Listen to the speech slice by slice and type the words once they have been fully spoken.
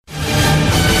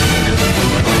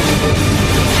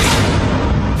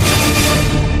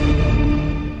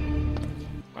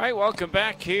Welcome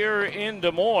back here in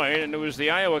Des Moines, and it was the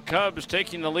Iowa Cubs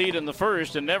taking the lead in the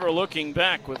first and never looking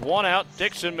back. With one out,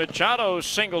 Dixon Machado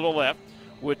single to left.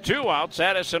 With two outs,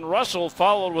 Addison Russell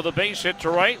followed with a base hit to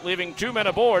right, leaving two men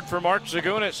aboard for Mark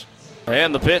Zagunis.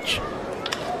 And the pitch.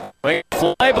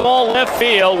 Fly ball left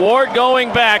field. Ward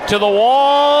going back to the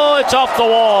wall. It's off the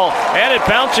wall, and it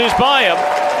bounces by him.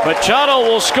 Machado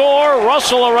will score.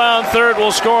 Russell around third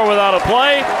will score without a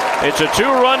play. It's a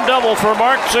two-run double for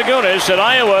Mark Zagunis, and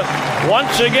Iowa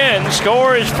once again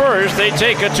scores first. They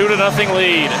take a 2-0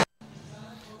 lead.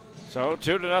 So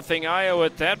 2-0 Iowa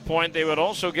at that point. They would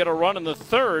also get a run in the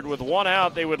third with one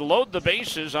out. They would load the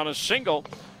bases on a single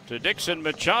to Dixon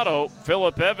Machado.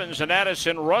 Phillip Evans and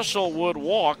Addison Russell would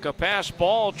walk. A pass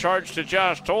ball charged to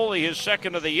Josh Thole, his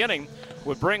second of the inning,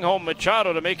 would bring home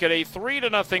Machado to make it a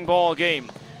 3-0 ball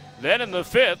game. Then in the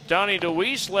fifth, Donnie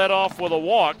DeWeese led off with a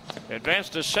walk,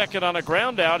 advanced to second on a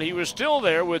ground out. He was still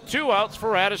there with two outs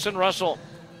for Addison Russell.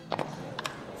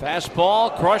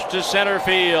 Fastball crushed to center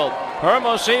field.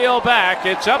 Hermosillo back.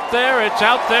 It's up there, it's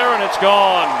out there, and it's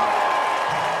gone.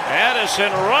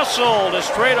 Addison Russell to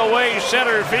straightaway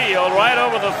center field, right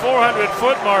over the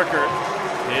 400-foot marker.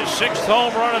 His sixth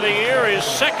home run of the year, his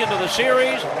second of the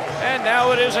series, and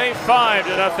now it is a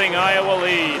 5-0 Iowa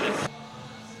lead.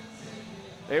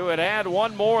 They would add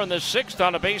one more in the sixth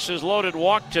on a bases-loaded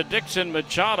walk to Dixon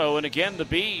Machado, and again the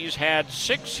Bees had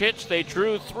 6 hits. They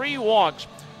drew 3 walks,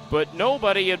 but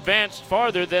nobody advanced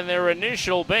farther than their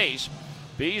initial base.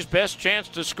 Bees' best chance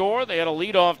to score, they had a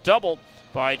leadoff double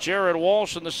by Jared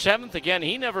Walsh in the 7th. Again,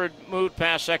 he never moved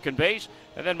past second base.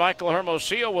 And then Michael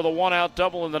Hermosillo with a one-out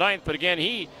double in the 9th, but again,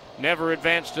 he never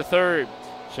advanced to third.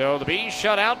 So the Bees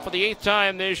shut out for the 8th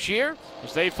time this year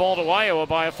as they fall to Iowa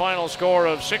by a final score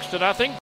of 6-0.